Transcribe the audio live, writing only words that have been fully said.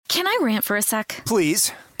Can I rant for a sec?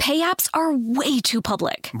 Please. Pay apps are way too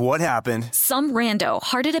public. What happened? Some rando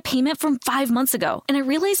hearted a payment from 5 months ago, and I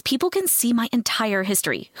realized people can see my entire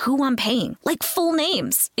history, who I'm paying, like full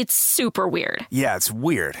names. It's super weird. Yeah, it's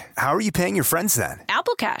weird. How are you paying your friends then?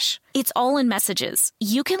 Apple Cash. It's all in messages.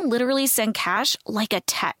 You can literally send cash like a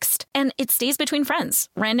text, and it stays between friends.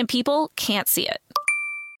 Random people can't see it.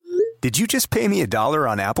 Did you just pay me $1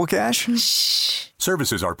 on Apple Cash? Shh.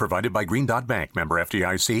 Services are provided by Green Dot Bank. Member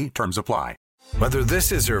FDIC. Terms apply. Whether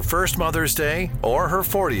this is her first Mother's Day or her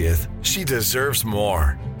 40th, she deserves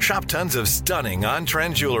more. Shop tons of stunning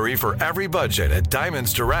on-trend jewelry for every budget at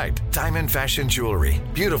Diamonds Direct. Diamond fashion jewelry,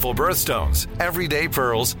 beautiful birthstones, everyday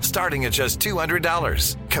pearls starting at just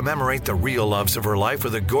 $200. Commemorate the real loves of her life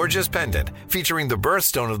with a gorgeous pendant featuring the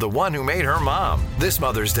birthstone of the one who made her mom. This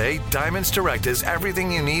Mother's Day, Diamonds Direct is everything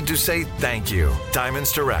you need to say thank you.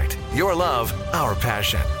 Diamonds Direct. Your love, our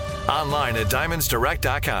passion. Online at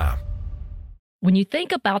diamondsdirect.com. When you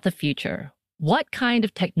think about the future, what kind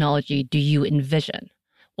of technology do you envision?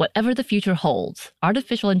 Whatever the future holds,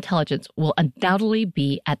 artificial intelligence will undoubtedly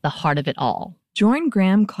be at the heart of it all. Join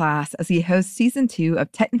Graham Class as he hosts Season 2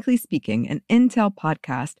 of Technically Speaking, an Intel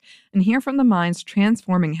podcast, and hear from the minds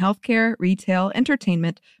transforming healthcare, retail,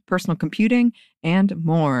 entertainment, personal computing, and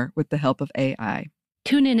more with the help of AI.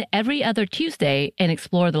 Tune in every other Tuesday and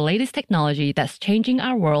explore the latest technology that's changing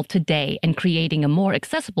our world today and creating a more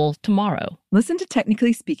accessible tomorrow. Listen to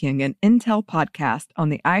Technically Speaking, an Intel podcast on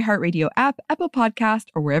the iHeartRadio app, Apple Podcast,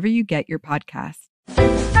 or wherever you get your podcasts.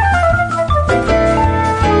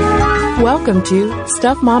 Welcome to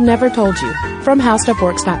Stuff Mom Never Told You from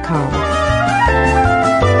HowStuffWorks.com.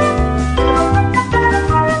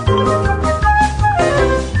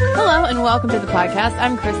 Welcome to the podcast.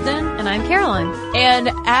 I'm Kristen. And I'm Carolyn. And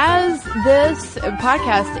as this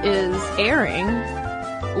podcast is airing,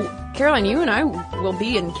 Caroline, you and I will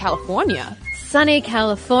be in California. Sunny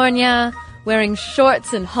California, wearing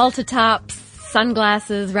shorts and halter tops,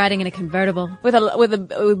 sunglasses, riding in a convertible. With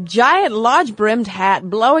a giant, large-brimmed hat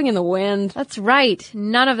blowing in the wind. That's right.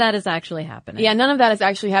 None of that is actually happening. Yeah, none of that is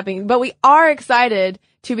actually happening. But we are excited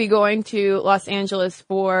to be going to Los Angeles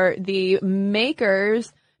for the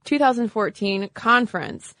Makers 2014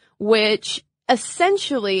 conference, which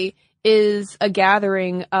essentially is a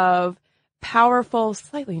gathering of powerful,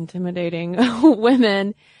 slightly intimidating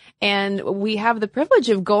women. And we have the privilege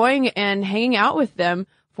of going and hanging out with them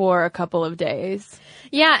for a couple of days.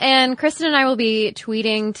 Yeah, and Kristen and I will be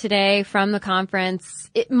tweeting today from the conference.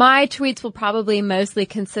 My tweets will probably mostly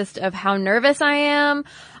consist of how nervous I am.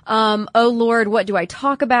 Oh Lord, what do I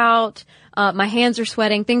talk about? My hands are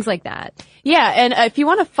sweating, things like that. Yeah, and if you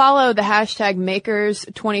want to follow the hashtag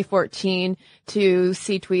Makers2014 to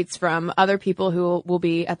see tweets from other people who will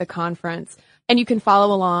be at the conference, and you can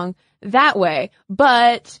follow along that way.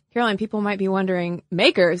 But, Caroline, people might be wondering,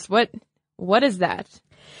 Makers, what is that?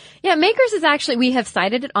 Yeah, Makers is actually, we have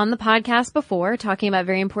cited it on the podcast before, talking about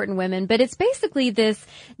very important women, but it's basically this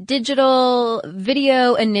digital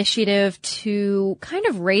video initiative to kind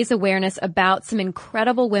of raise awareness about some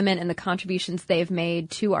incredible women and the contributions they've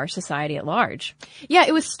made to our society at large. Yeah,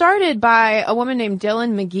 it was started by a woman named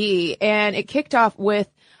Dylan McGee, and it kicked off with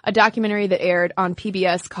a documentary that aired on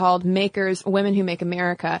PBS called Makers, Women Who Make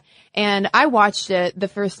America. And I watched it the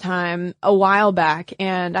first time a while back,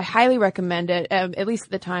 and I highly recommend it. At least at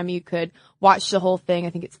the time you could watch the whole thing. I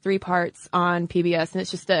think it's 3 parts on PBS, and it's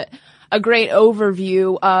just a great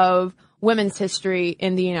overview of women's history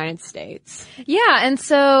in the United States. Yeah, and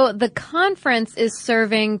so the conference is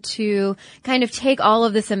serving to kind of take all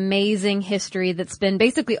of this amazing history that's been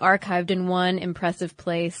basically archived in one impressive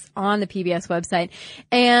place on the PBS website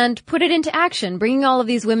and put it into action, bringing all of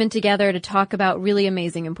these women together to talk about really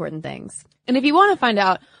amazing, important things. And if you want to find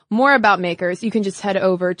out more about Makers, you can just head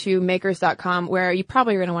over to makers.com, where you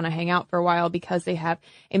probably are going to want to hang out for a while because they have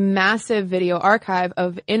a massive video archive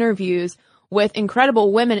of interviews with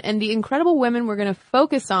incredible women. And the incredible women we're going to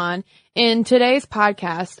focus on in today's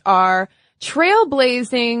podcast are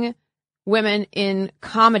trailblazing women in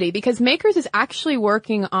comedy, because Makers is actually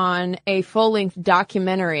working on a full-length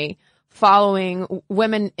documentary following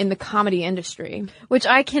women in the comedy industry, which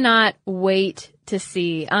I cannot wait to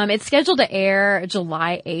see. It's scheduled to air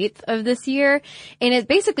July 8th of this year, and it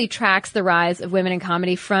basically tracks the rise of women in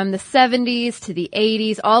comedy from the 70s to the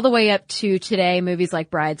 80s, all the way up to today, movies like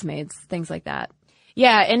Bridesmaids, things like that.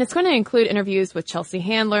 Yeah, and it's going to include interviews with Chelsea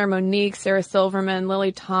Handler, Monique, Sarah Silverman,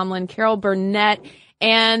 Lily Tomlin, Carol Burnett,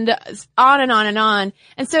 and on and on and on.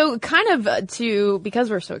 And so kind of because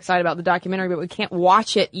we're so excited about the documentary, but we can't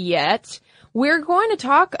watch it yet, we're going to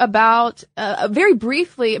talk about, very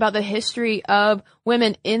briefly about the history of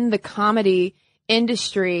women in the comedy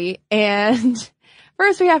industry. And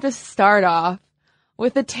first we have to start off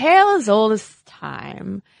with the tale as old as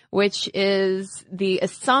time, which is the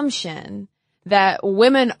assumption that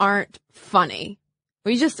women aren't funny.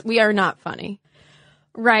 We are not funny.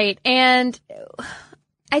 Right. And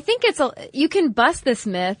I think you can bust this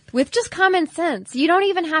myth with just common sense. You don't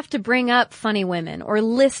even have to bring up funny women or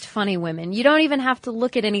list funny women. You don't even have to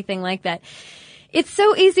look at anything like that. It's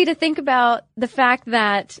so easy to think about the fact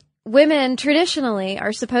that women traditionally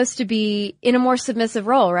are supposed to be in a more submissive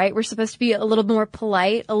role, right? We're supposed to be a little more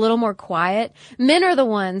polite, a little more quiet. Men are the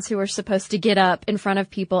ones who are supposed to get up in front of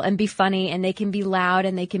people and be funny, and they can be loud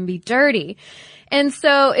and they can be dirty. And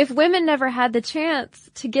so if women never had the chance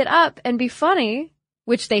to get up and be funny,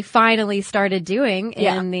 which they finally started doing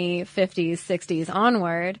in the 50s, 60s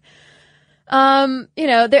onward,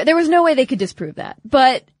 there was no way they could disprove that.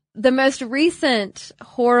 But the most recent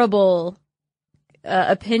horrible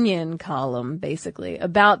opinion column, basically,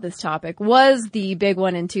 about this topic was the big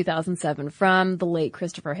one in 2007 from the late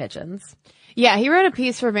Christopher Hitchens. Yeah, he wrote a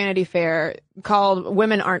piece for Vanity Fair called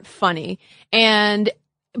Women Aren't Funny. And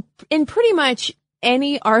in pretty much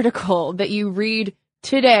any article that you read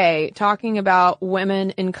today talking about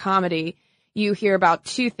women in comedy, you hear about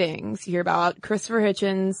two things. You hear about Christopher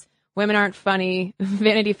Hitchens, Women Aren't Funny,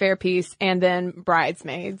 Vanity Fair piece, and then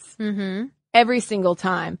Bridesmaids. Mm-hmm. Every single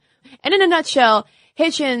time. And in a nutshell,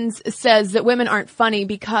 Hitchens says that women aren't funny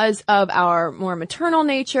because of our more maternal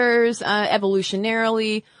natures.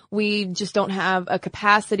 Evolutionarily, we just don't have a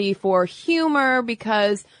capacity for humor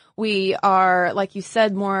because we are, like you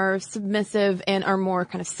said, more submissive and are more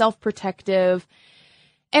kind of self-protective.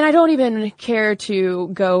 And I don't even care to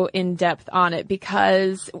go in depth on it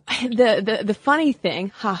because the funny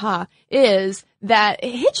thing, is that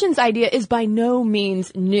Hitchens' idea is by no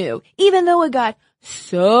means new, even though it got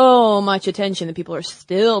so much attention that people are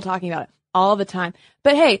still talking about it all the time.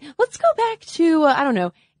 But hey, let's go back to,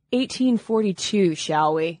 1842,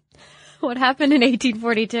 shall we? What happened in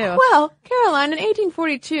 1842? Well, Caroline, in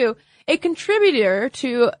 1842, a contributor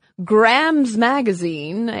to Graham's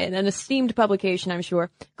Magazine, an esteemed publication, I'm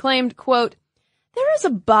sure, claimed, quote, "There is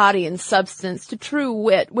a body and substance to true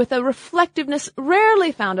wit with a reflectiveness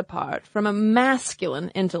rarely found apart from a masculine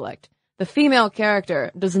intellect. The female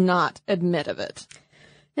character does not admit of it."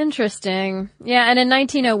 Interesting. Yeah, and in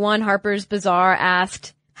 1901, Harper's Bazaar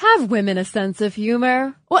asked, "Have women a sense of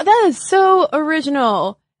humor?" Well, that is so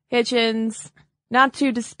original, Hitchens. Not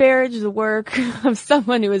to disparage the work of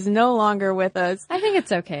someone who is no longer with us. I think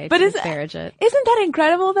it's okay to disparage it. Isn't that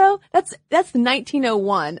incredible, though? That's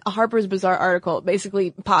 1901, a Harper's Bazaar article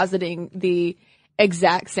basically positing the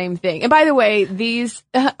exact same thing. And by the way, these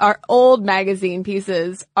are old magazine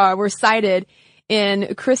pieces were cited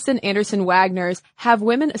in Kristen Anderson Wagner's Have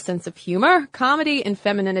Women a Sense of Humor? Comedy and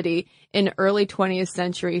Femininity in Early 20th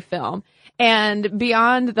Century Film. And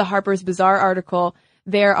beyond the Harper's Bazaar article,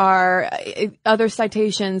 there are other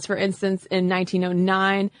citations, for instance, in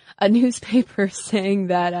 1909, a newspaper saying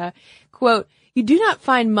that, quote, "You do not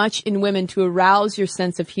find much in women to arouse your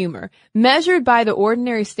sense of humor. Measured by the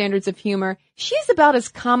ordinary standards of humor, she's about as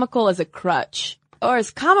comical as a crutch, or as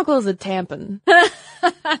comical as a tampon."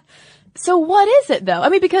 So what is it, though? I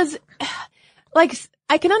mean, because,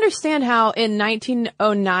 I can understand how in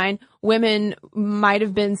 1909 women might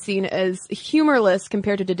have been seen as humorless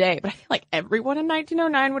compared to today, but I feel like everyone in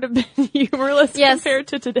 1909 would have been humorless compared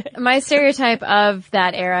to today. My stereotype of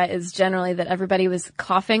that era is generally that everybody was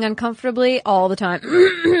coughing uncomfortably all the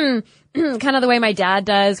time. Kind of the way my dad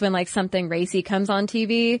does when something racy comes on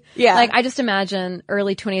TV. Yeah. I just imagine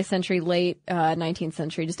early 20th century, late 19th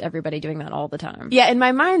century, just everybody doing that all the time. Yeah, in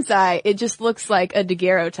my mind's eye, it just looks like a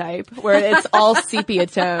daguerreotype where it's all sepia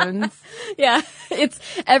tones. Yeah,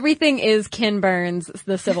 everything is Ken Burns'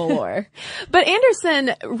 The Civil War. But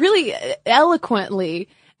Anderson really eloquently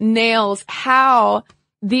nails how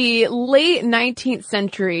the late 19th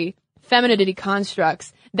century femininity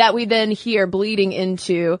constructs that we then hear bleeding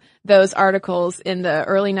into those articles in the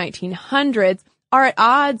early 1900s are at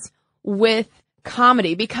odds with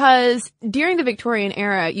comedy, because during the Victorian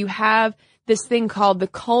era, you have this thing called the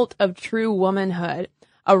cult of true womanhood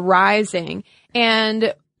arising.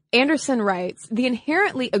 And Anderson writes, "The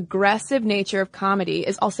inherently aggressive nature of comedy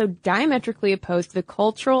is also diametrically opposed to the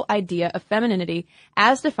cultural idea of femininity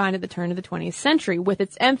as defined at the turn of the 20th century, with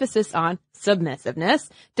its emphasis on submissiveness,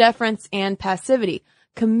 deference, and passivity.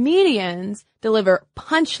 Comedians deliver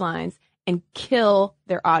punchlines and kill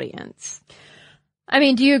their audience." I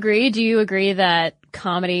mean, do you agree? Do you agree that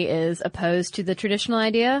comedy is opposed to the traditional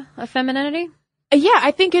idea of femininity? Yeah,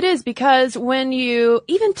 I think it is, because when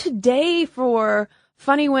even today for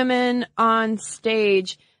funny women on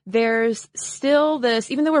stage, there's still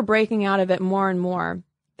this, even though we're breaking out of it more and more,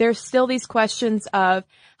 there's still these questions of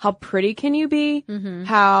how pretty can you be?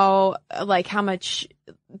 How much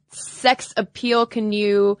sex appeal can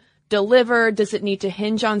you deliver? Does it need to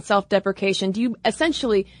hinge on self-deprecation? Do you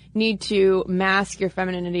essentially need to mask your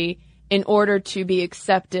femininity in order to be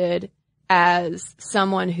accepted as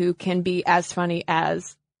someone who can be as funny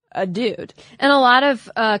as a dude? And a lot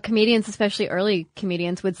of comedians, especially early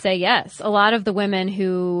comedians, would say yes. A lot of the women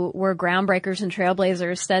who were groundbreakers and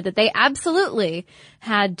trailblazers said that they absolutely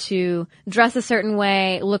had to dress a certain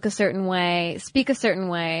way, look a certain way, speak a certain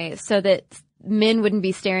way, so that men wouldn't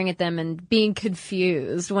be staring at them and being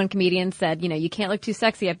confused. One comedian said, you can't look too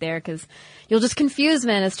sexy up there because you'll just confuse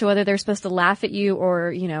men as to whether they're supposed to laugh at you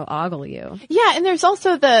or, ogle you. Yeah, and there's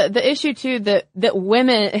also the issue too that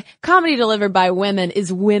women, comedy delivered by women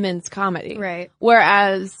is women's comedy. Right.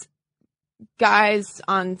 Whereas guys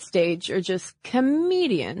on stage are just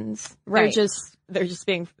comedians. Right. They're just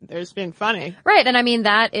being funny. Right. And I mean,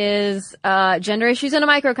 that is, gender issues in a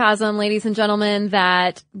microcosm, ladies and gentlemen,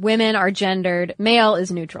 that women are gendered, male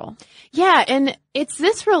is neutral. Yeah. And it's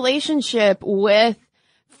this relationship with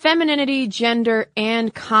femininity, gender,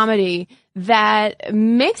 and comedy that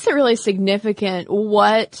makes it really significant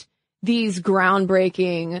what these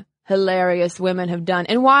groundbreaking, hilarious women have done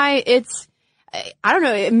and why it's,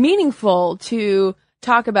 meaningful to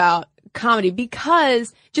talk about comedy,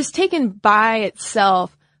 because just taken by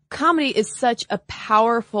itself, comedy is such a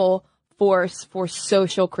powerful force for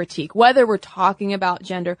social critique, whether we're talking about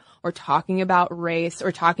gender or talking about race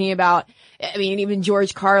or talking about, even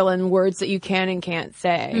George Carlin, words that you can and can't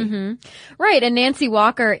say. Mm-hmm. Right. And Nancy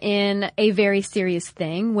Walker, in A Very Serious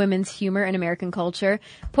Thing, Women's Humor in American Culture,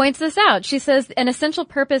 points this out. She says, an essential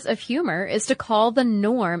purpose of humor is to call the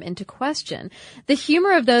norm into question. The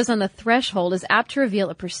humor of those on the threshold is apt to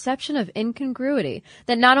reveal a perception of incongruity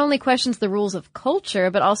that not only questions the rules of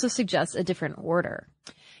culture, but also suggests a different order.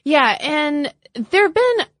 Yeah, and there have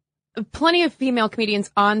been plenty of female comedians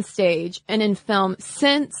on stage and in film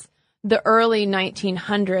since the early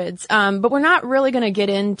 1900s, but we're not really going to get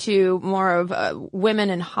into more of women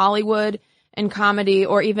in Hollywood and comedy,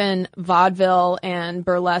 or even vaudeville and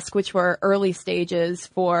burlesque, which were early stages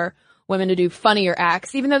for women to do funnier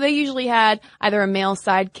acts, even though they usually had either a male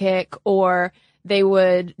sidekick or they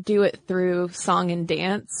would do it through song and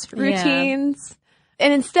dance routines. Yeah.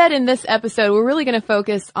 And instead, in this episode, we're really going to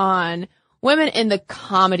focus on women in the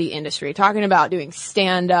comedy industry, talking about doing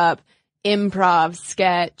stand-up, improv,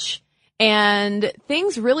 sketch, and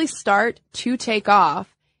things really start to take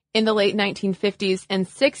off in the late 1950s and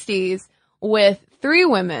 60s with three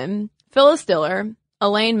women, Phyllis Diller,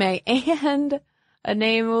 Elaine May, and a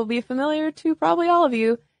name will be familiar to probably all of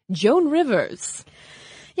you, Joan Rivers.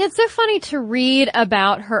 Yeah, it's so funny to read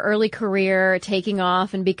about her early career taking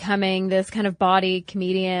off and becoming this kind of bawdy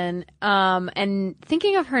comedian, and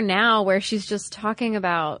thinking of her now where she's just talking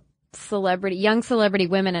about young celebrity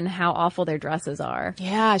women and how awful their dresses are.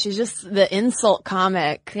 Yeah, she's just the insult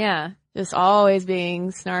comic. Yeah. Just always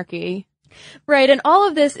being snarky. Right, and all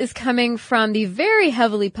of this is coming from the very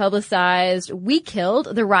heavily publicized We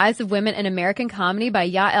Killed, The Rise of Women in American Comedy by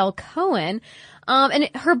Yael Cohen. And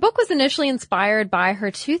her book was initially inspired by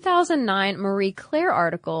her 2009 Marie Claire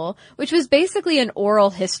article, which was basically an oral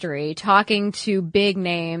history talking to big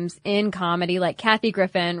names in comedy like Kathy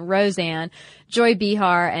Griffin, Roseanne, Joy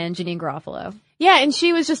Behar, and Janine Garofalo. Yeah, and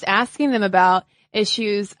she was just asking them about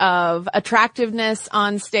issues of attractiveness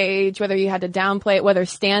on stage, whether you had to downplay it, whether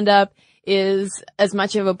stand-up is as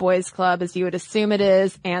much of a boys' club as you would assume it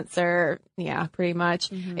is. Answer, yeah, pretty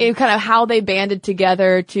much. Mm-hmm. And kind of how they banded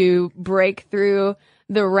together to break through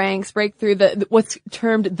the ranks, break through what's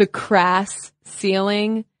termed the crass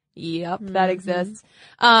ceiling. Yep, that exists.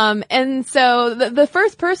 And so the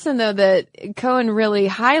first person, though, that Cohen really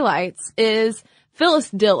highlights is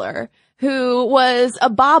Phyllis Diller, who was a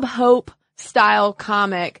Bob Hope style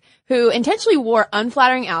comic who intentionally wore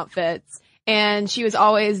unflattering outfits. And she was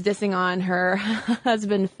always dissing on her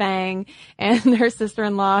husband, Fang, and her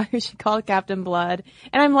sister-in-law, who she called Captain Blood.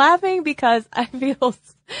 And I'm laughing because I feel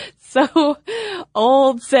so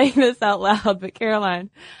old saying this out loud. But Caroline,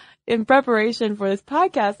 in preparation for this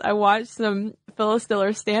podcast, I watched some Phyllis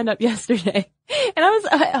Diller stand-up yesterday. And I was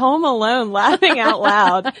at home alone laughing out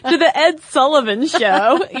loud to the Ed Sullivan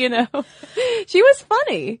Show, She was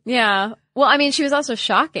funny. Yeah. Well, I mean, she was also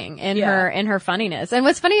shocking in her funniness. And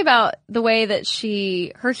what's funny about the way that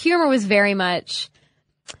her humor was very much,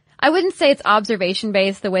 I wouldn't say it's observation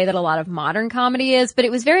based the way that a lot of modern comedy is, but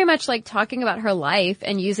it was very much like talking about her life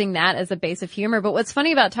and using that as a base of humor. But what's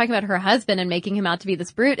funny about talking about her husband and making him out to be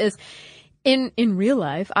this brute is In real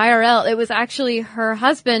life, IRL, it was actually her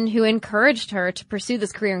husband who encouraged her to pursue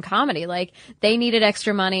this career in comedy. Like, they needed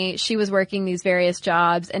extra money. She was working these various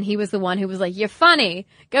jobs, and he was the one who was like, "You're funny.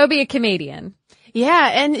 Go be a comedian." Yeah,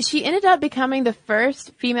 and she ended up becoming the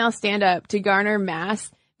first female stand-up to garner mass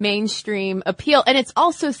mainstream appeal. And it's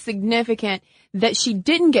also significant that she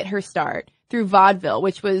didn't get her start through vaudeville,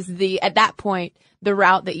 which was at that point, the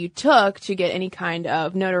route that you took to get any kind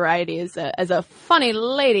of notoriety as a funny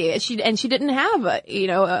lady. She didn't have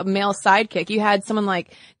a male sidekick. You had someone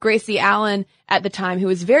like Gracie Allen at the time who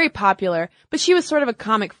was very popular, but she was sort of a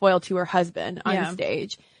comic foil to her husband on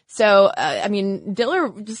stage. So, Diller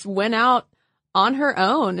just went out on her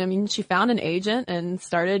own. I mean, she found an agent and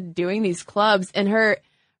started doing these clubs, and her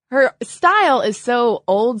style is so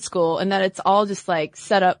old school in that it's all just like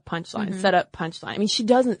set up punchline, set up punchline. I mean, she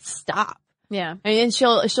doesn't stop. Yeah. I mean, and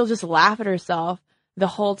she'll just laugh at herself the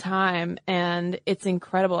whole time, and it's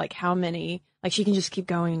incredible like how many, like she can just keep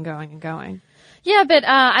going and going and going. Yeah, but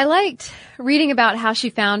I liked reading about how she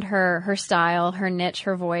found her style, her niche,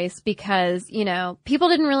 her voice, because, people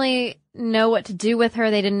didn't really know what to do with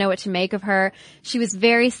her. They didn't know what to make of her. She was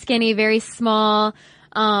very skinny, very small.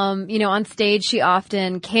 On stage, she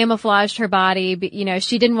often camouflaged her body, but,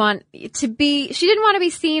 she didn't want to be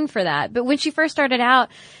seen for that. But when she first started out,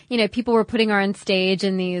 people were putting her on stage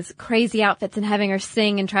in these crazy outfits and having her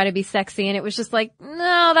sing and try to be sexy. And it was just like,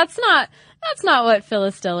 no, that's not what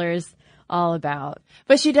Phyllis Diller's all about.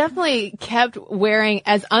 But she definitely kept wearing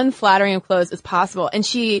as unflattering of clothes as possible. And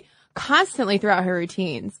she constantly throughout her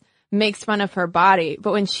routines makes fun of her body.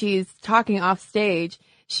 But when she's talking off stage,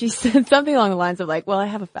 she said something along the lines of like, well, I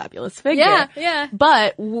have a fabulous figure. Yeah.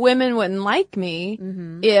 But women wouldn't like me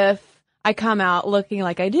if I come out looking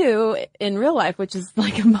like I do in real life, which is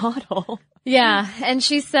like a model. Yeah. And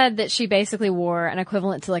she said that she basically wore an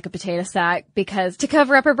equivalent to like a potato sack to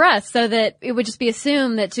cover up her breasts, so that it would just be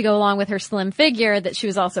assumed that to go along with her slim figure that she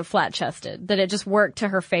was also flat chested, that it just worked to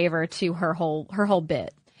her favor to her whole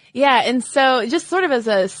bit. Yeah. And so just sort of as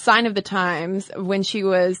a sign of the times, when she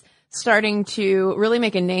was starting to really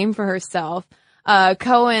make a name for herself,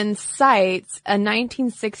 Cohen cites a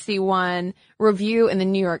 1961 review in the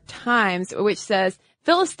New York Times, which says,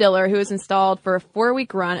 Phyllis Diller, who was installed for a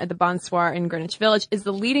 4-week run at the Bonsoir in Greenwich Village, is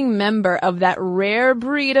the leading member of that rare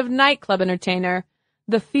breed of nightclub entertainer,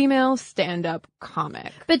 the female stand-up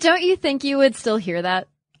comic. But don't you think you would still hear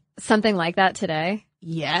something like that today?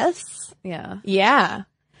 Yes. Yeah. Yeah.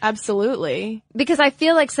 Absolutely. Because I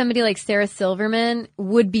feel like somebody like Sarah Silverman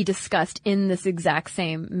would be discussed in this exact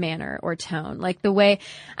same manner or tone. Like the way,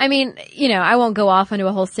 I won't go off onto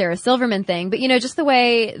a whole Sarah Silverman thing, but just the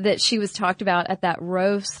way that she was talked about at that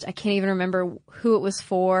roast. I can't even remember who it was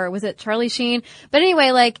for. Was it Charlie Sheen? But anyway,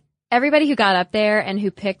 like everybody who got up there and who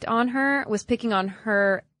picked on her was picking on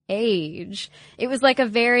her age. It was like a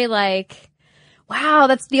very wow,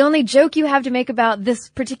 that's the only joke you have to make about this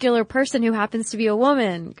particular person who happens to be a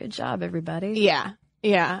woman. Good job, everybody. Yeah.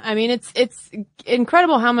 Yeah. I mean, it's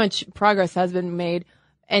incredible how much progress has been made.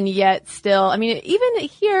 And yet still, even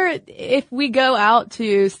here, if we go out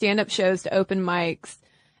to stand-up shows, to open mics,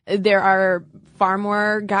 there are far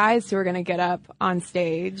more guys who are going to get up on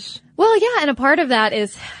stage. Well, yeah, and a part of that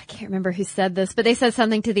is, I can't remember who said this, but they said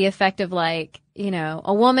something to the effect of a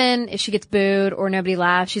woman, if she gets booed or nobody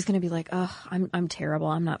laughs, she's going to be like, oh, I'm terrible.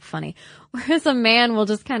 I'm not funny. Whereas a man will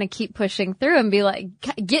just kind of keep pushing through and be like,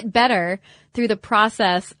 get better through the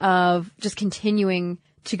process of just continuing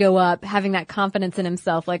to go up, having that confidence in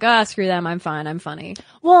himself, like, screw them, I'm fine, I'm funny.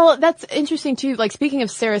 Well, that's interesting too. Like, speaking of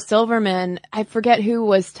Sarah Silverman, I forget who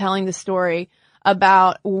was telling the story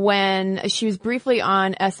about when she was briefly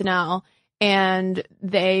on SNL and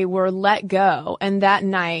they were let go. And that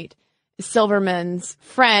night, Silverman's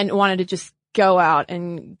friend wanted to just go out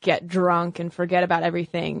and get drunk and forget about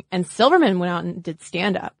everything. And Silverman went out and did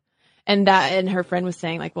stand up. And her friend was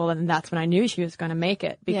saying well, then that's when I knew she was going to make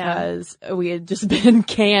it, because we had just been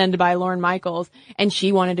canned by Lorne Michaels and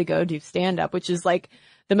she wanted to go do stand up, which is like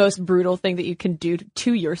the most brutal thing that you can do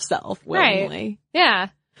to yourself willingly. Right. Yeah.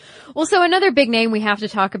 Well, so another big name we have to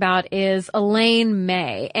talk about is Elaine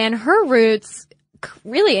May, and her roots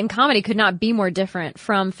really in comedy could not be more different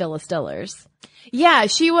from Phyllis Diller's. Yeah,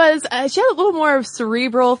 she had a little more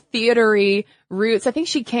cerebral, theater-y roots. I think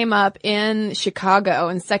she came up in Chicago,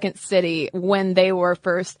 in Second City, when they were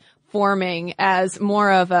first forming as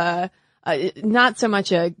more of not so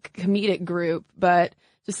much a comedic group, but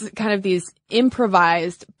just kind of these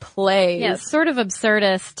improvised plays. Yeah, sort of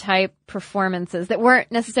absurdist type performances that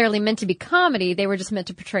weren't necessarily meant to be comedy. They were just meant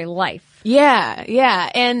to portray life. Yeah,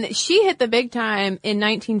 yeah. And she hit the big time in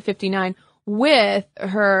 1959 with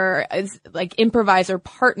her improviser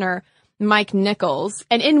partner, Mike Nichols.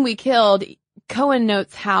 And in We Killed, Cohen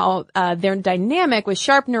notes how their dynamic was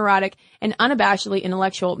sharp, neurotic, and unabashedly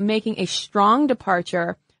intellectual, making a strong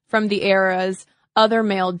departure from the era's other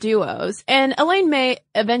male duos. And Elaine May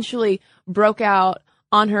eventually broke out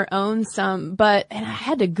on her own some, and I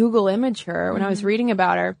had to Google image her when I was reading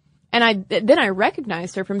about her. And then I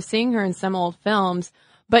recognized her from seeing her in some old films,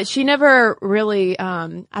 but she never really,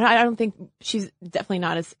 I don't think she's definitely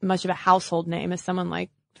not as much of a household name as someone like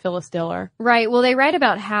Phyllis Diller. Right. Well, they write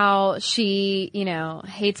about how she,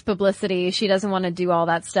 hates publicity. She doesn't want to do all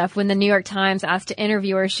that stuff. When the New York Times asked to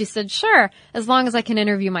interview her, she said, sure, as long as I can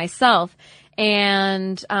interview myself.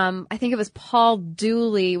 And I think it was Paul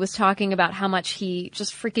Dooley was talking about how much he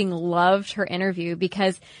just freaking loved her interview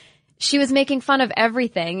because she was making fun of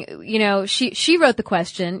everything. She wrote the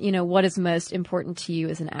question, what is most important to you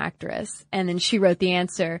as an actress? And then she wrote the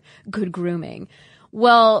answer, good grooming.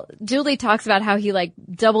 Well, Dooley talks about how he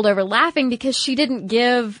doubled over laughing because she didn't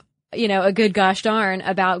give, a good gosh darn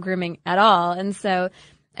about grooming at all. And so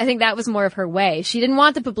I think that was more of her way. She didn't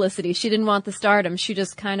want the publicity. She didn't want the stardom. She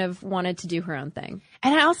just kind of wanted to do her own thing.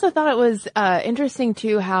 And I also thought it was interesting,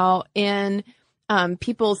 too, how in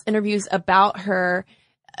people's interviews about her,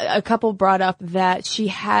 a couple brought up that she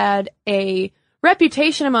had a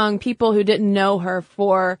reputation among people who didn't know her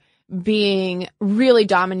for being really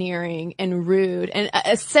domineering and rude. And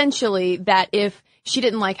essentially that if she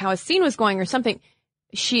didn't like how a scene was going or something,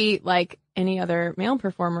 she, like any other male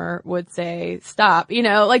performer, would say, stop.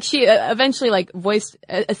 She eventually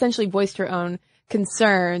essentially voiced her own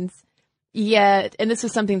concerns. Yet, and this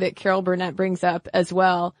was something that Carol Burnett brings up as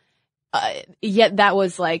well, yet that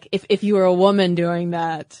was if you were a woman doing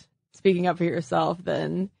that, speaking up for yourself,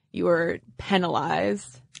 then you were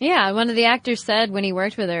penalized. Yeah, one of the actors said when he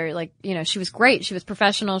worked with her, she was great. She was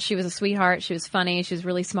professional. She was a sweetheart. She was funny. She was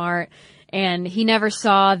really smart. And he never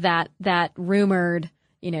saw that rumored,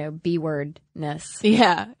 B-wordness.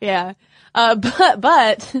 Yeah.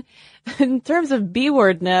 But in terms of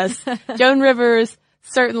B-wordness, Joan Rivers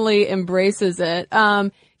certainly embraces it.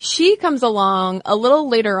 She comes along a little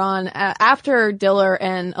later on after Diller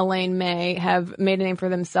and Elaine May have made a name for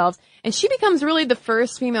themselves, and she becomes really the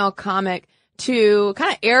first female comic to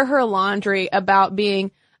kind of air her laundry about being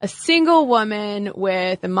a single woman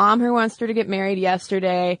with a mom who wants her to get married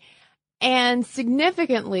yesterday. And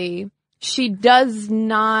significantly, she does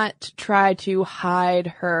not try to hide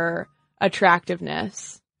her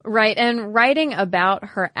attractiveness. Right. And writing about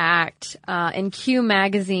her act in Q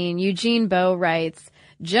magazine, Eugene Bowe writes,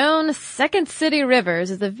 Joan Second City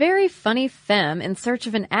Rivers is a very funny femme in search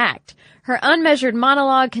of an act. Her unmeasured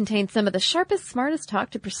monologue contains some of the sharpest, smartest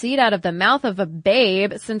talk to proceed out of the mouth of a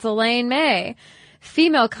babe since Elaine May.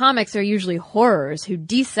 Female comics are usually horrors who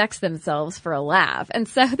de-sex themselves for a laugh. And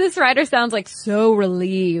so this writer sounds so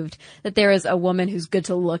relieved that there is a woman who's good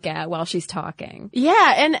to look at while she's talking.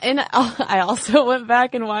 Yeah, and I also went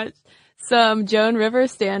back and watched some Joan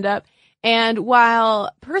Rivers stand-up. And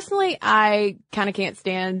while personally I kind of can't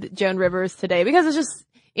stand Joan Rivers today because it's just,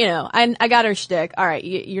 I got her shtick. All right,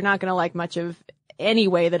 you're not going to like much of any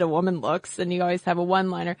way that a woman looks, and you always have a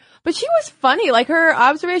one-liner. But she was funny. Her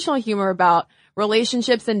observational humor about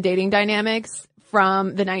relationships and dating dynamics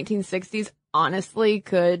from the 1960s honestly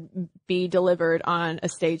could be delivered on a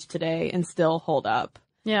stage today and still hold up.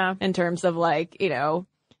 Yeah. In terms of she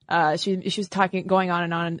was going on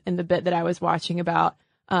and on in the bit that I was watching about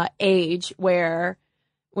age, where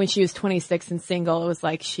when she was 26 and single, it was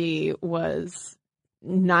like she was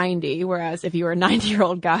 90, whereas if you were a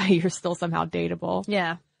 90-year-old guy, you're still somehow dateable.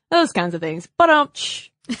 Yeah. Those kinds of things. But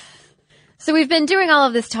So we've been doing all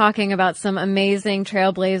of this talking about some amazing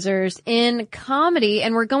trailblazers in comedy,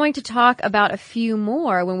 and we're going to talk about a few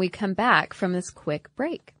more when we come back from this quick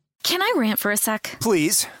break. Can I rant for a sec?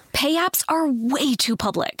 Please. Pay apps are way too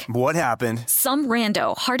public. What happened? Some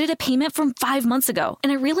rando hearted a payment from 5 months ago,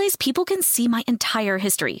 and I realized people can see my entire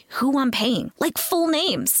history, who I'm paying, like full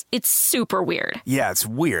names. It's super weird. Yeah, it's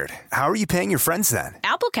weird. How are you paying your friends then?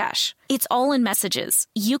 Apple Cash. It's all in messages.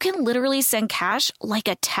 You can literally send cash like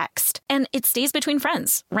a text, and it stays between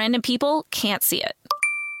friends. Random people can't see it.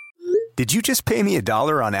 Did you just pay me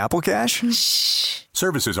 $1 on Apple Cash? Shh.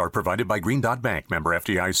 Services are provided by Green Dot Bank, member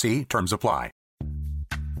FDIC. Terms apply.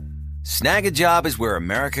 Snag a Job is where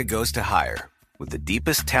America goes to hire, with the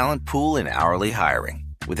deepest talent pool in hourly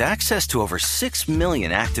hiring. With access to over 6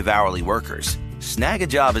 million active hourly workers, Snag a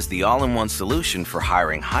Job is the all-in-one solution for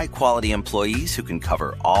hiring high-quality employees who can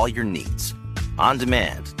cover all your needs. On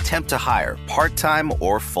demand, temp to hire, part-time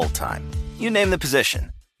or full-time. You name the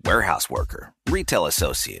position. Warehouse worker, retail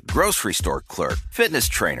associate, grocery store clerk, fitness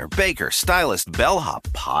trainer, baker, stylist, bellhop,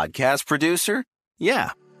 podcast producer. Yeah.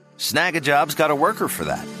 Snag-a-Job's got a worker for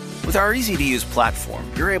that. With our easy-to-use platform,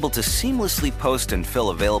 you're able to seamlessly post and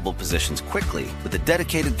fill available positions quickly with a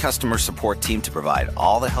dedicated customer support team to provide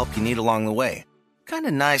all the help you need along the way. Kind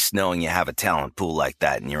of nice knowing you have a talent pool like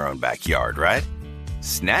that in your own backyard, right?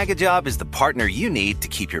 Snag-a-Job is the partner you need to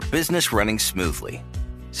keep your business running smoothly.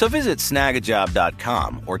 So visit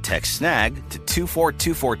snagajob.com or text snag to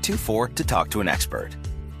 242424 to talk to an expert.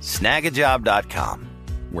 Snagajob.com,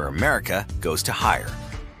 where America goes to hire.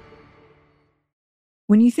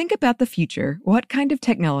 When you think about the future, what kind of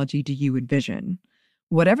technology do you envision?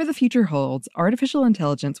 Whatever the future holds, artificial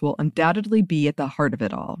intelligence will undoubtedly be at the heart of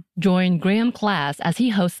it all. Join Graham Class as he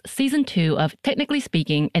hosts Season 2 of Technically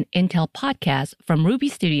Speaking, an Intel podcast from Ruby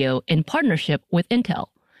Studio in partnership with Intel.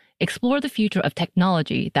 Explore the future of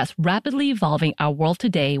technology that's rapidly evolving our world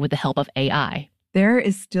today with the help of AI. There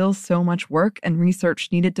is still so much work and research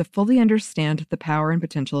needed to fully understand the power and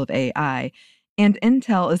potential of AI, and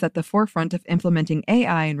Intel is at the forefront of implementing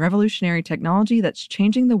AI and revolutionary technology that's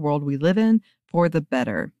changing the world we live in for the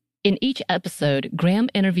better. In each episode, Graham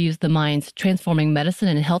interviews the minds transforming medicine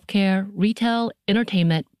and healthcare, retail,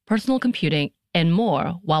 entertainment, personal computing, and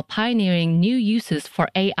more while pioneering new uses for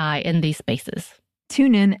AI in these spaces.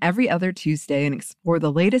 Tune in every other Tuesday and explore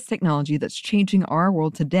the latest technology that's changing our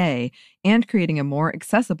world today and creating a more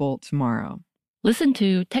accessible tomorrow. Listen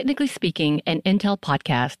to Technically Speaking, an Intel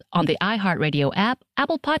podcast on the iHeartRadio app,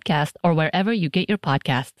 Apple Podcasts, or wherever you get your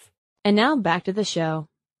podcasts. And now back to the show.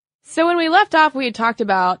 So when we left off, we had talked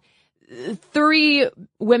about 3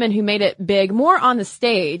 women who made it big, more on the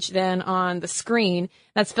stage than on the screen.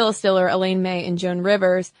 That's Phyllis Diller, Elaine May, and Joan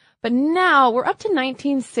Rivers. But now we're up to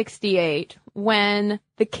 1968 when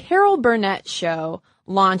the Carol Burnett Show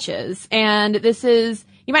launches. And this is,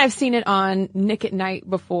 you might have seen it on Nick at Night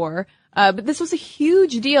before. But this was a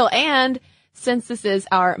huge deal, and since this is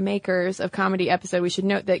our Makers of Comedy episode, we should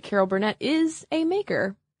note that Carol Burnett is a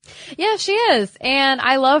maker. Yeah, she is. And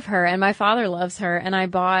I love her, and my father loves her. And I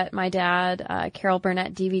bought my dad Carol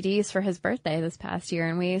Burnett DVDs for his birthday this past year,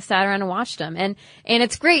 and we sat around and watched them. And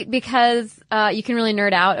it's great because you can really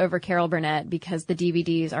nerd out over Carol Burnett because the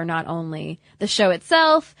DVDs are not only the show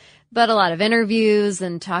itself, but a lot of interviews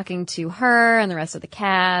and talking to her and the rest of the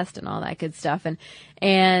cast and all that good stuff.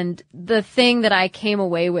 And the thing that I came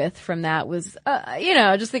away with from that was,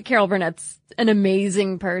 just that Carol Burnett's an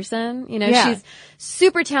amazing person. She's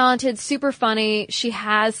super talented, super funny. She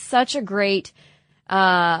has such a great,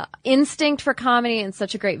 instinct for comedy and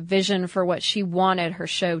such a great vision for what she wanted her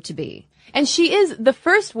show to be. And she is the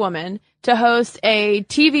first woman to host a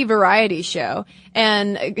TV variety show.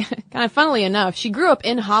 And kind of funnily enough, she grew up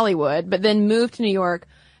in Hollywood, but then moved to New York,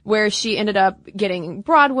 where she ended up getting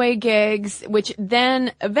Broadway gigs, which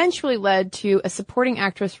then eventually led to a supporting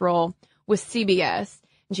actress role with CBS.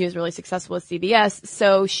 And she was really successful with CBS.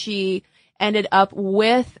 So she ended up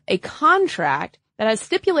with a contract that has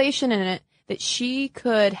stipulation in it that she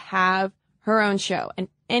could have her own show and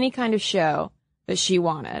any kind of show that she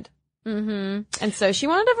wanted. Mm-hmm. And so she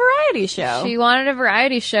wanted a variety show. She wanted a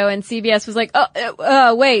variety show, and CBS was like,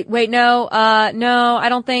 wait, no, I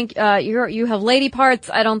don't think, you have lady parts.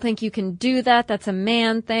 I don't think you can do that. That's a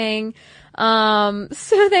man thing.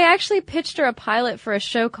 So they actually pitched her a pilot for a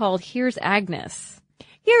show called Here's Agnes.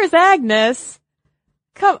 Here's Agnes.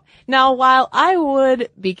 Come. Now, while I would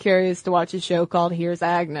be curious to watch a show called Here's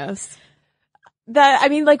Agnes,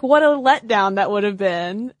 what a letdown that would have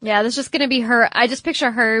been. Yeah, that's just gonna be her. I just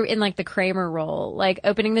picture her in the Kramer role,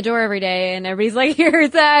 opening the door every day and everybody's like,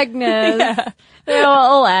 here's Agnes. Yeah.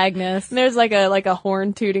 Oh, Agnes. And there's like a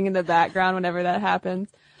horn tooting in the background whenever that happens.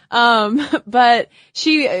 But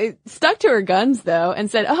she stuck to her guns though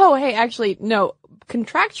and said, oh, hey, actually, no,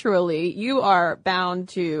 contractually, you are bound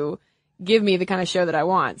to give me the kind of show that I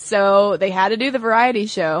want. So they had to do the variety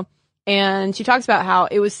show. And she talks about how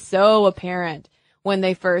it was so apparent when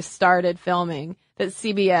they first started filming that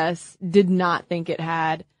CBS did not think it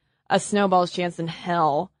had a snowball's chance in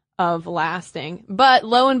hell of lasting. But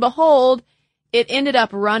lo and behold, it ended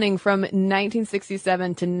up running from 1967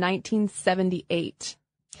 to 1978.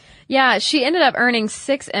 Yeah, she ended up earning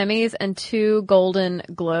 6 Emmys and 2 Golden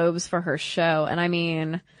Globes for her show. And I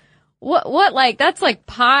mean, that's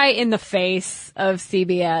pie in the face of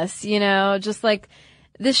CBS,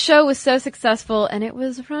 this show was so successful, and it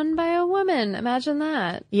was run by a woman. Imagine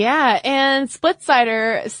that. Yeah, and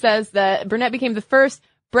Splitsider says that Burnett became the first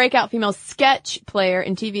breakout female sketch player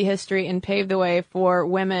in TV history and paved the way for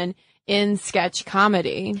women in sketch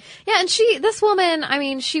comedy. Yeah, and this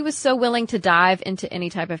woman, she was so willing to dive into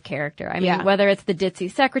any type of character. Whether it's the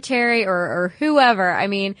ditzy secretary or whoever,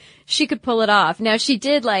 she could pull it off. Now, she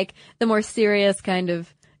did the more serious kind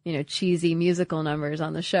of cheesy musical numbers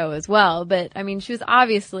on the show as well. But I mean, she was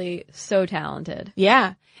obviously so talented.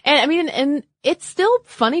 Yeah. And I mean, and it's still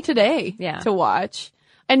funny today to watch.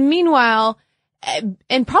 And meanwhile,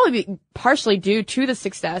 and probably partially due to the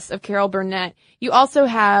success of Carol Burnett, you also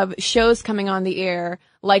have shows coming on the air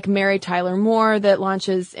like Mary Tyler Moore that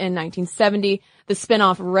launches in 1970, the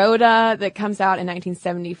spinoff Rhoda that comes out in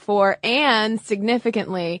 1974, and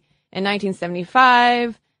significantly in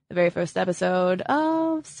 1975, the very first episode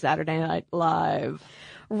of Saturday Night Live.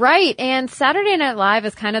 Right. And Saturday Night Live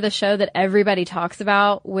is kind of the show that everybody talks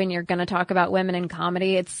about when you're going to talk about women in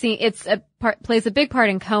comedy. Plays a big part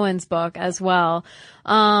in Cohen's book as well.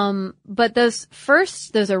 But those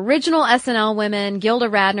original SNL women, Gilda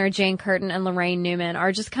Radner, Jane Curtin, and Lorraine Newman,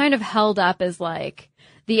 are just kind of held up as like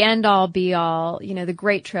the end all be all, the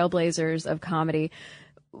great trailblazers of comedy.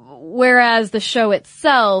 Whereas the show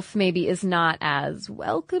itself maybe is not as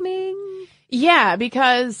welcoming. Yeah,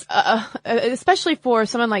 because, especially for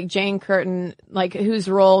someone like Jane Curtin, like whose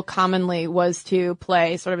role commonly was to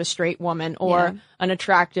play sort of a straight woman or an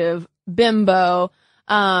attractive bimbo.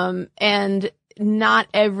 And not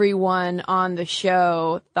everyone on the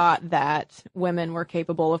show thought that women were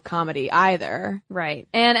capable of comedy either. Right.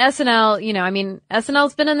 And SNL,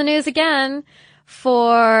 SNL's been in the news again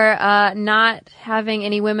for, not having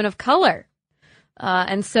any women of color.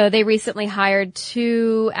 And so they recently hired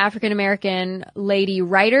 2 African-American lady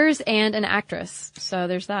writers and an actress. So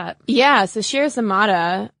there's that. Yeah. So Cher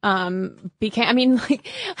Zamata,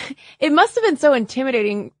 it must have been so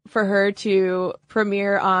intimidating for her to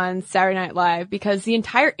premiere on Saturday Night Live because the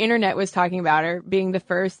entire internet was talking about her being the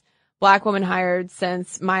first Black woman hired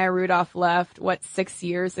since Maya Rudolph left, 6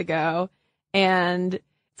 years ago. And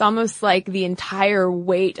it's almost like the entire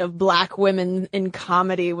weight of Black women in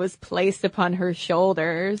comedy was placed upon her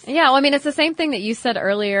shoulders. Yeah, well, I mean, it's the same thing that you said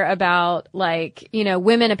earlier about,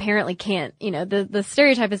 women apparently can't, the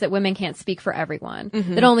stereotype is that women can't speak for everyone,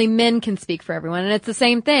 that only men can speak for everyone. And it's the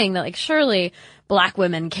same thing that, surely Black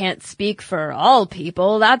women can't speak for all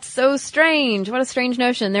people. That's so strange. What a strange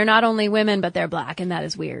notion. They're not only women, but they're Black, and that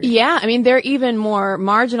is weird. Yeah, I mean, they're even more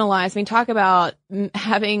marginalized. I mean, talk about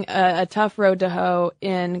having a tough road to hoe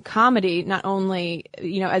in comedy, not only,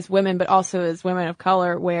 as women, but also as women of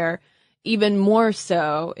color, where even more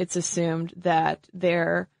so it's assumed that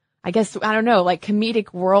their, comedic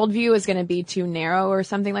worldview is going to be too narrow or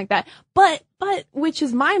something like that. But which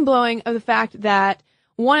is mind-blowing of the fact that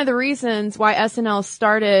one of the reasons why SNL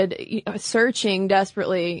started searching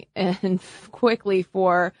desperately and quickly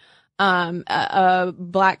for a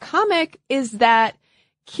Black comic is that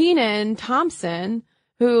Kenan Thompson,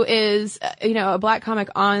 who is a Black comic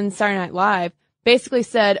on Saturday Night Live, basically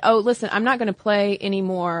said, "Oh, listen, I'm not going to play any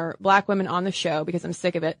more Black women on the show because I'm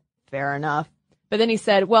sick of it." Fair enough. But then he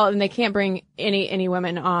said, "Well, and they can't bring any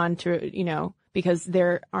women on to because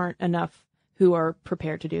there aren't enough who are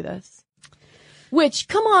prepared to do this." Which,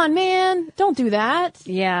 come on, man, don't do that.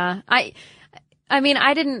 Yeah. I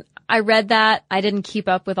read that. I didn't keep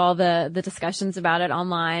up with all the discussions about it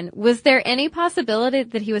online. Was there any possibility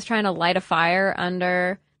that he was trying to light a fire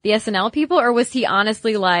under the SNL people, or was he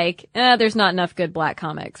honestly like, there's not enough good Black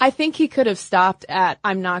comics? I think he could have stopped at,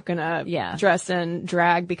 I'm not gonna dress in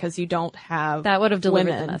drag because you don't have that would have delivered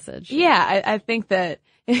women. the message. Yeah, I think that,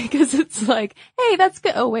 because it's like, hey, that's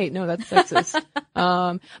good. Oh, wait, no, that's sexist.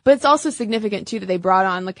 But it's also significant, too, that they brought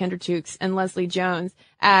on LaKendra Tukes and Leslie Jones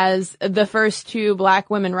as the first 2 Black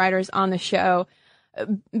women writers on the show,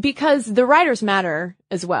 because the writers matter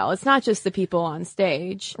as well. It's not just the people on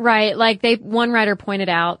stage. Right. One writer pointed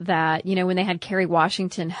out that, when they had Kerry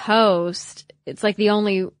Washington host, it's like the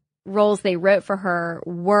only roles they wrote for her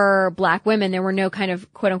were Black women. There were no kind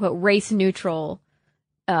of quote unquote race neutral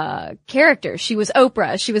characters. She was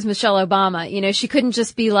Oprah. She was Michelle Obama. She couldn't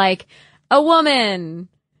just be like a woman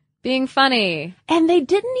being funny. And they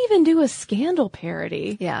didn't even do a Scandal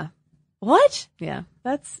parody. Yeah. What? Yeah.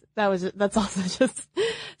 That's also just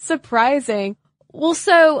surprising. Well,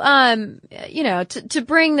 so, to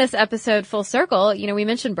bring this episode full circle, we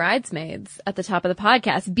mentioned Bridesmaids at the top of the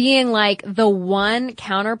podcast being like the one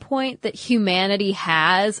counterpoint that humanity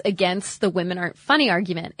has against the women aren't funny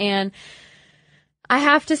argument. And I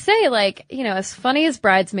have to say, as funny as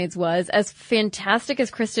Bridesmaids was, as fantastic as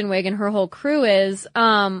Kristen Wiig and her whole crew is,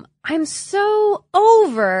 I'm so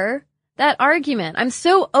over that argument. I'm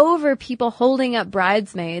so over people holding up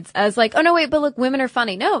Bridesmaids as like, oh no, wait, but look, women are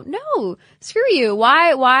funny. No, screw you.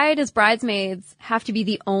 Why does Bridesmaids have to be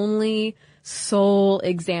the only sole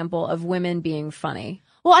example of women being funny?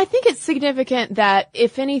 Well, I think it's significant that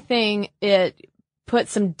if anything, it put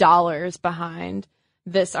some dollars behind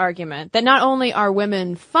this argument that not only are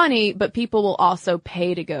women funny, but people will also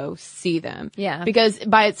pay to go see them. Yeah. Because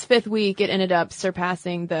by its 5th week, it ended up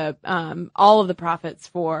surpassing the all of the profits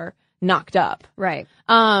for Knocked Up. Right.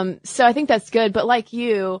 So I think that's good. But like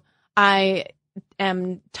you, I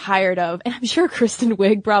am tired of, and I'm sure Kristen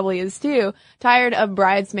Wiig probably is too, tired of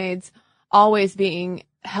Bridesmaids always being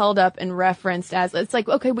held up and referenced as, it's like,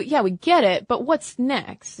 okay, but yeah, we get it, but what's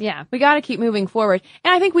next? Yeah. We got to keep moving forward.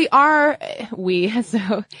 And I think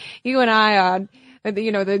so you and I,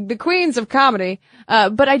 the queens of comedy.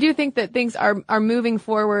 But I do think that things are moving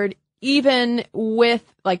forward, even with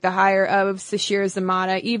like the hire of Sashir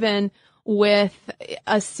Zamata, even with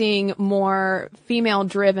us seeing more female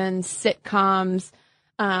driven sitcoms,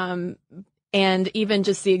 and even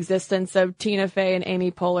just the existence of Tina Fey and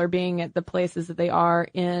Amy Poehler being at the places that they are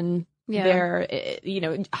in their,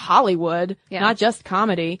 Hollywood, not just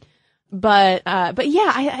comedy. But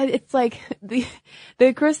yeah, it's like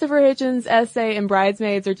the Christopher Hitchens essay and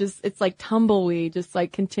Bridesmaids are just, it's like tumbleweed, just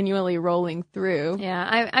like continually rolling through.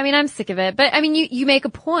 Yeah. I mean, I'm sick of it, but I mean, you make a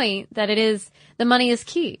point that the money is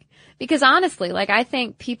key. Because honestly, like, I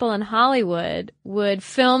think people in Hollywood would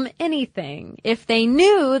film anything if they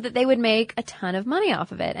knew that they would make a ton of money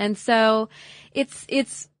off of it. And so it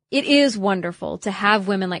is wonderful to have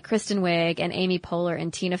women like Kristen Wiig and Amy Poehler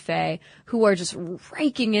and Tina Fey who are just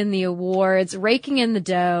raking in the awards, raking in the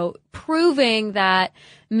dough, proving that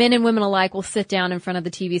men and women alike will sit down in front of the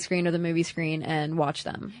TV screen or the movie screen and watch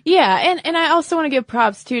them. Yeah, and I also want to give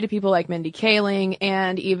props too to people like Mindy Kaling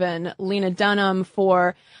and even Lena Dunham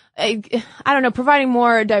for, providing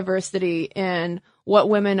more diversity in what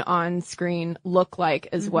women on screen look like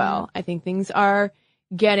as well. I think things are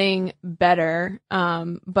getting better,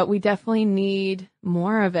 but we definitely need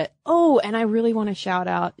more of it. Oh, and I really want to shout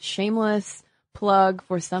out, shameless plug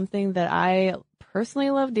for something that I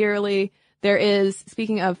personally love dearly. There is,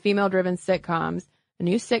 speaking of female-driven sitcoms, a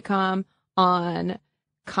new sitcom on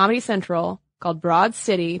Comedy Central called Broad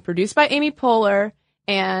City, produced by Amy Poehler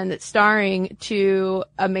and starring 2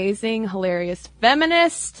 amazing, hilarious,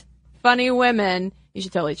 feminist, funny women. You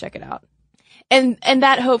should totally check it out. And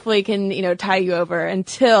that hopefully can, tie you over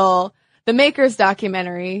until the Makers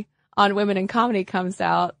documentary on women in comedy comes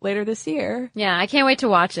out later this year. Yeah, I can't wait to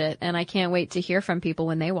watch it, and I can't wait to hear from people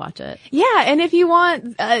when they watch it. Yeah, and if you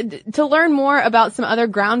want to learn more about some other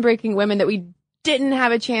groundbreaking women that we didn't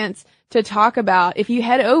have a chance to talk about, if you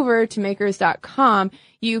head over to makers.com,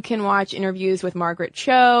 you can watch interviews with Margaret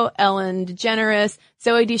Cho, Ellen DeGeneres,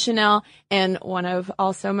 Zooey Deschanel, and one of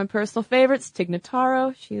also my personal favorites, Tig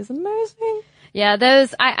Notaro. She is amazing. Yeah,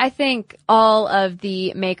 I think all of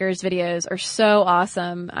the Makers videos are so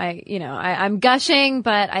awesome. I'm gushing,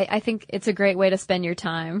 but I think it's a great way to spend your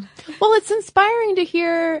time. Well, it's inspiring to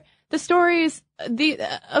hear the stories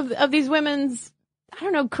of these women's,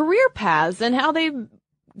 career paths and how they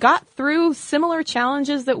got through similar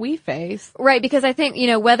challenges that we face. Right, because I think,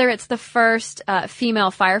 whether it's the first female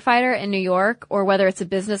firefighter in New York, or whether it's a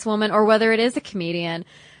businesswoman, or whether it is a comedian,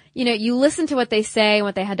 you listen to what they say and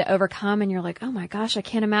what they had to overcome, and you're like, oh my gosh, I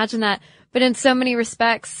can't imagine that. But in so many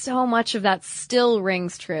respects, so much of that still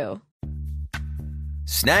rings true.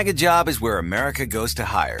 Snag a Job is where America goes to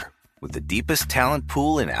hire, with the deepest talent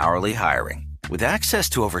pool in hourly hiring. With access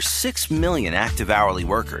to over 6 million active hourly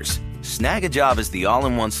workers, Snag a Job is the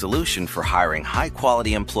all-in-one solution for hiring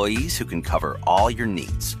high-quality employees who can cover all your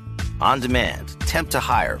needs. On demand, temp to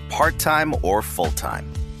hire, part-time or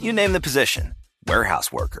full-time. You name the position.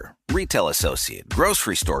 Warehouse worker, retail associate,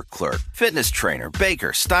 grocery store clerk, fitness trainer,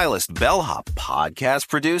 baker, stylist, bellhop, podcast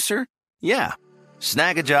producer. Yeah,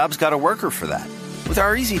 Snag a Job's got a worker for that. With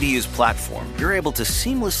our easy-to-use platform, you're able to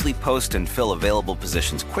seamlessly post and fill available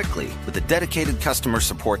positions quickly with a dedicated customer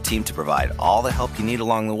support team to provide all the help you need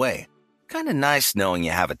along the way. Kind of nice knowing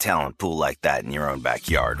you have a talent pool like that in your own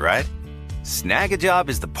backyard, right? Snag a Job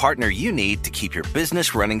is the partner you need to keep your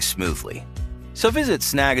business running smoothly. So visit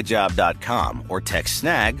snagajob.com or text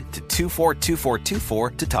snag to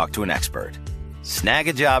 242424 to talk to an expert.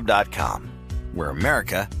 Snagajob.com, where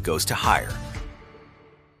America goes to hire.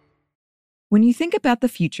 When you think about the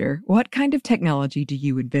future, what kind of technology do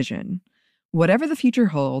you envision? Whatever the future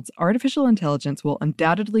holds, artificial intelligence will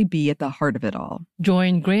undoubtedly be at the heart of it all.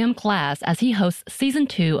 Join Graham Class as he hosts Season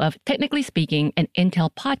 2 of Technically Speaking, an Intel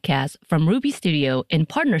podcast from Ruby Studio in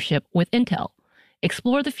partnership with Intel.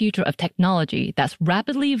 Explore the future of technology that's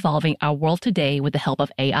rapidly evolving our world today with the help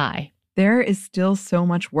of AI. There is still so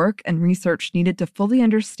much work and research needed to fully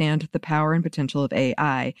understand the power and potential of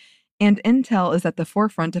AI, and Intel is at the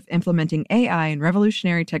forefront of implementing AI and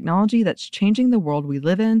revolutionary technology that's changing the world we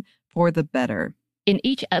live in for the better. In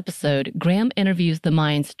each episode, Graham interviews the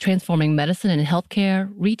minds transforming medicine and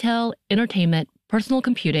healthcare, retail, entertainment, personal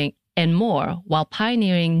computing, and more while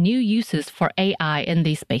pioneering new uses for AI in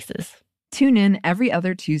these spaces. Tune in every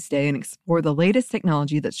other Tuesday and explore the latest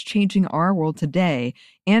technology that's changing our world today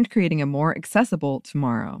and creating a more accessible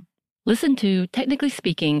tomorrow. Listen to Technically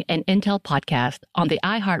Speaking, an Intel podcast on the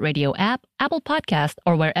iHeartRadio app, Apple Podcasts,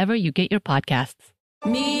 or wherever you get your podcasts.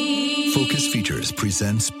 Focus Features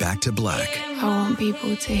presents Back to Black. I want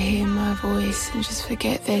people to hear my voice and just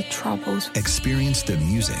forget their troubles. Experience the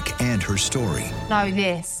music and her story. Know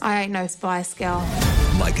this, I ain't no Spice Girl.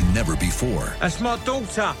 Like never before. That's my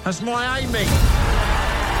daughter. That's my Amy.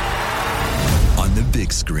 On the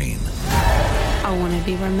big screen. I want to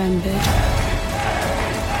be remembered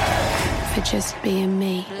for just being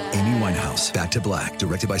me. Amy Winehouse, Back to Black,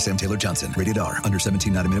 directed by Sam Taylor Johnson. Rated R, under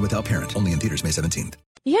 17, not a minute without parent. Only in theaters May 17th.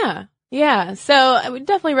 Yeah. So I would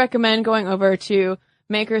definitely recommend going over to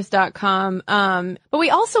makers.com. But we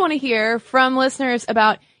also want to hear from listeners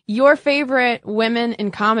about your favorite women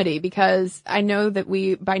in comedy, because I know that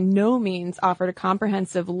we by no means offered a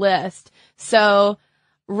comprehensive list. So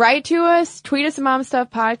write to us, tweet us at Mom Stuff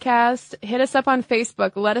Podcast, hit us up on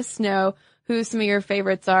Facebook, let us know who some of your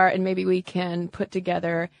favorites are, and maybe we can put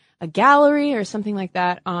together a gallery or something like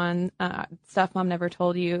that on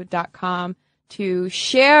stuffmomnevertoldyou.com to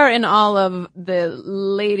share in all of the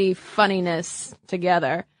lady funniness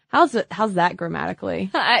together. How's that grammatically?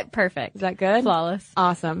 Perfect. Is that good? Flawless.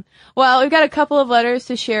 Awesome. Well, we've got a couple of letters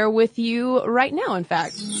to share with you right now, in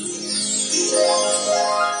fact.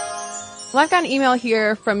 Well, I've got an email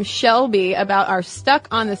here from Shelby about our Stuck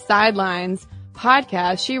on the Sidelines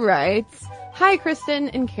podcast. She writes, "Hi, Kristen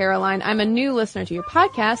and Caroline. I'm a new listener to your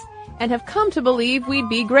podcast and have come to believe we'd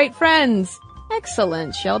be great friends."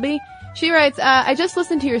 Excellent, Shelby. She writes, I just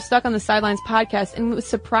listened to your Stuck on the Sidelines podcast and was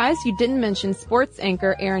surprised you didn't mention sports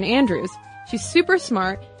anchor Erin Andrews. She's super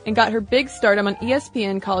smart and got her big stardom on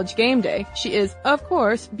ESPN College Game Day. She is, of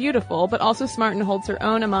course, beautiful, but also smart and holds her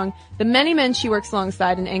own among the many men she works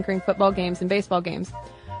alongside in anchoring football games and baseball games.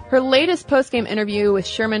 Her latest post-game interview with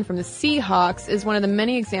Sherman from the Seahawks is one of the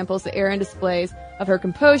many examples that Erin displays of her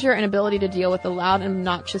composure and ability to deal with the loud and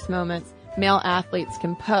obnoxious moments male athletes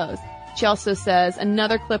can pose. She also says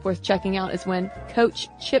another clip worth checking out is when Coach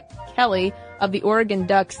Chip Kelly of the Oregon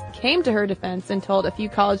Ducks came to her defense and told a few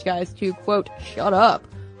college guys to, quote, shut up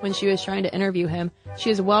when she was trying to interview him. She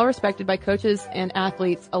is well respected by coaches and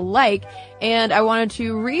athletes alike. And I wanted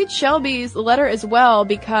to read Shelby's letter as well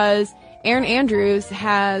because Erin Andrews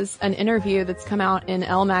has an interview that's come out in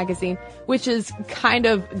Elle magazine, which is kind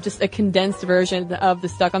of just a condensed version of the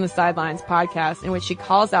Stuck on the Sidelines podcast, in which she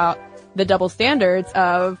calls out the double standards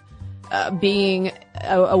of being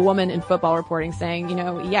a woman in football reporting, saying,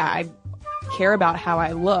 I care about how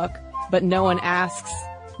I look, but no one asks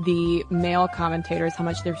the male commentators how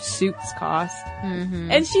much their suits cost.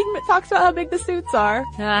 Mm-hmm. And she talks about how big the suits are.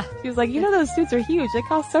 She was like, those suits are huge. They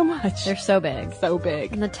cost so much. They're so big. So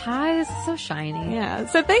big. And the ties, so shiny. Yeah.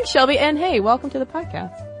 So thanks, Shelby. And hey, welcome to the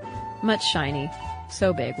podcast. Much shiny.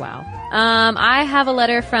 So big. Wow. I have a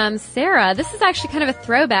letter from Sarah. This is actually kind of a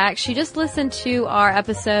throwback. She just listened to our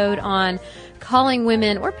episode on calling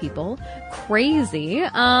women or people crazy.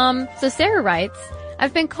 So Sarah writes,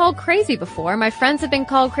 I've been called crazy before. My friends have been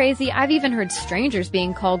called crazy. I've even heard strangers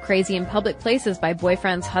being called crazy in public places by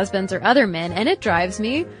boyfriends, husbands, or other men, and it drives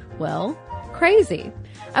me, well, crazy.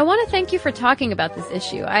 I want to thank you for talking about this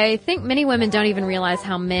issue. I think many women don't even realize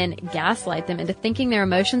how men gaslight them into thinking their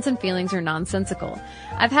emotions and feelings are nonsensical.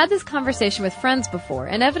 I've had this conversation with friends before.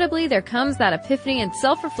 Inevitably, there comes that epiphany and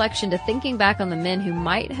self-reflection to thinking back on the men who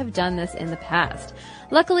might have done this in the past.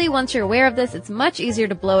 Luckily, once you're aware of this, it's much easier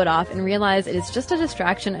to blow it off and realize it is just a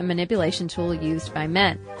distraction and manipulation tool used by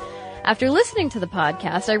men. After listening to the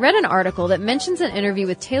podcast, I read an article that mentions an interview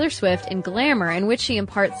with Taylor Swift in Glamour in which she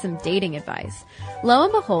imparts some dating advice. Lo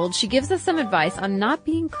and behold, she gives us some advice on not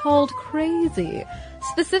being called crazy.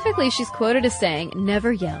 Specifically, she's quoted as saying,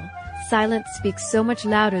 "Never yell. Silence speaks so much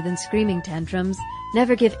louder than screaming tantrums.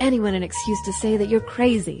 Never give anyone an excuse to say that you're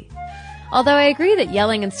crazy." Although I agree that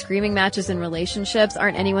yelling and screaming matches in relationships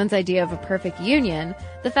aren't anyone's idea of a perfect union,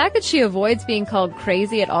 the fact that she avoids being called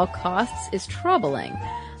crazy at all costs is troubling.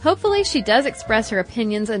 Hopefully she does express her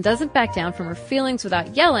opinions and doesn't back down from her feelings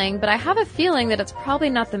without yelling, but I have a feeling that it's probably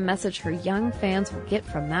not the message her young fans will get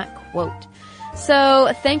from that quote.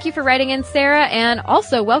 So thank you for writing in, Sarah, and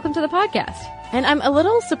also welcome to the podcast. And I'm a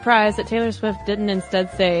little surprised that Taylor Swift didn't instead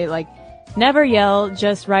say, never yell,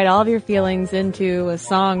 just write all of your feelings into a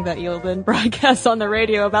song that you'll then broadcast on the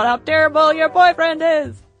radio about how terrible your boyfriend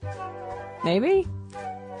is. Maybe?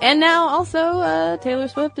 And now also, Taylor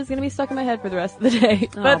Swift is going to be stuck in my head for the rest of the day.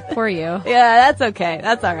 But poor you. Yeah, that's okay.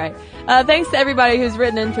 That's all right. Thanks to everybody who's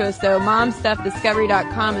written into us, though.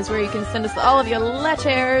 MomStuffDiscovery.com is where you can send us all of your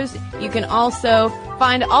letters. You can also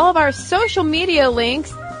find all of our social media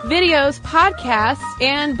links, videos, podcasts,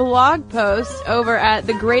 and blog posts over at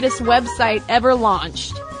the greatest website ever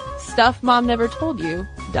launched,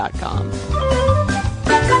 StuffMomNeverToldYou.com.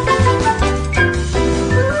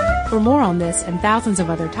 For more on this and thousands of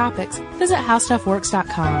other topics, visit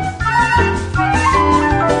HowStuffWorks.com.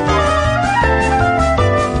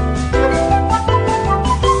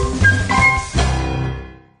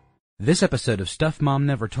 This episode of Stuff Mom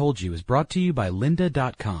Never Told You is brought to you by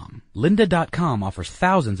Lynda.com. Lynda.com offers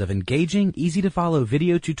thousands of engaging, easy-to-follow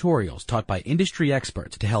video tutorials taught by industry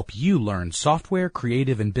experts to help you learn software,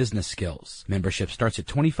 creative, and business skills. Membership starts at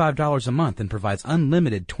 $25 a month and provides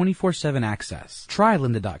unlimited 24/7 access. Try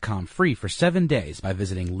Lynda.com free for 7 days by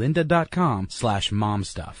visiting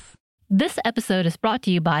Lynda.com/momstuff. This episode is brought to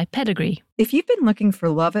you by Pedigree. If you've been looking for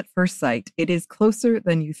love at first sight, it is closer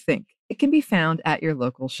than you think. It can be found at your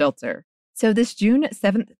local shelter. So this June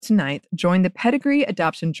 7th to 9th, join the Pedigree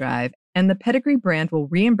Adoption Drive, and the Pedigree brand will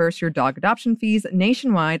reimburse your dog adoption fees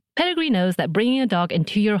nationwide. Pedigree knows that bringing a dog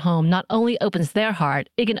into your home not only opens their heart,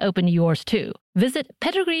 it can open yours too. Visit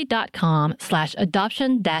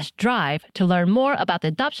pedigree.com/adoption-drive to learn more about the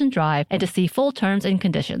adoption drive and to see full terms and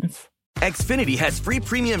conditions. Xfinity has free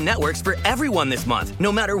premium networks for everyone this month,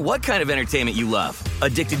 no matter what kind of entertainment you love.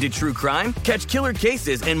 Addicted to true crime? Catch killer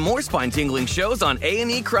cases and more spine-tingling shows on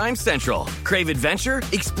A&E Crime Central. Crave adventure?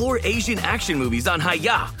 Explore Asian action movies on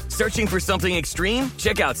Hi-Ya. Searching for something extreme?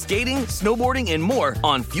 Check out skating, snowboarding, and more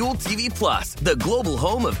on Fuel TV Plus, the global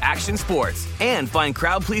home of action sports. And find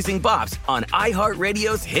crowd-pleasing bops on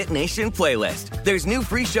iHeartRadio's Hit Nation playlist. There's new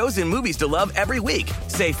free shows and movies to love every week.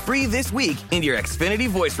 Say free this week in your Xfinity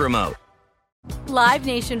voice remote. Live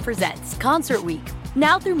Nation presents Concert Week.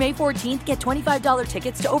 Now through May 14th, get $25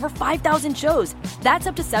 tickets to over 5,000 shows. That's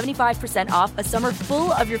up to 75% off a summer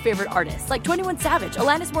full of your favorite artists like 21 Savage,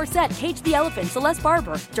 Alanis Morissette, Cage the Elephant, Celeste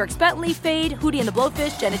Barber, Dierks Bentley, Fade, Hootie and the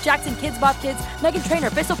Blowfish, Janet Jackson, Kidz Bop Kids, Meghan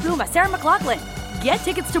Trainor, Peso Pluma, Sarah McLachlan. Get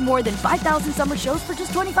tickets to more than 5,000 summer shows for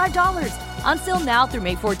just $25. Until now through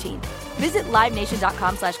May 14th. Visit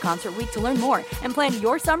LiveNation.com/Concert Week to learn more and plan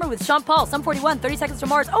your summer with Sean Paul, Sum 41, 30 Seconds to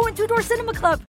Mars, and Two Door Cinema Club.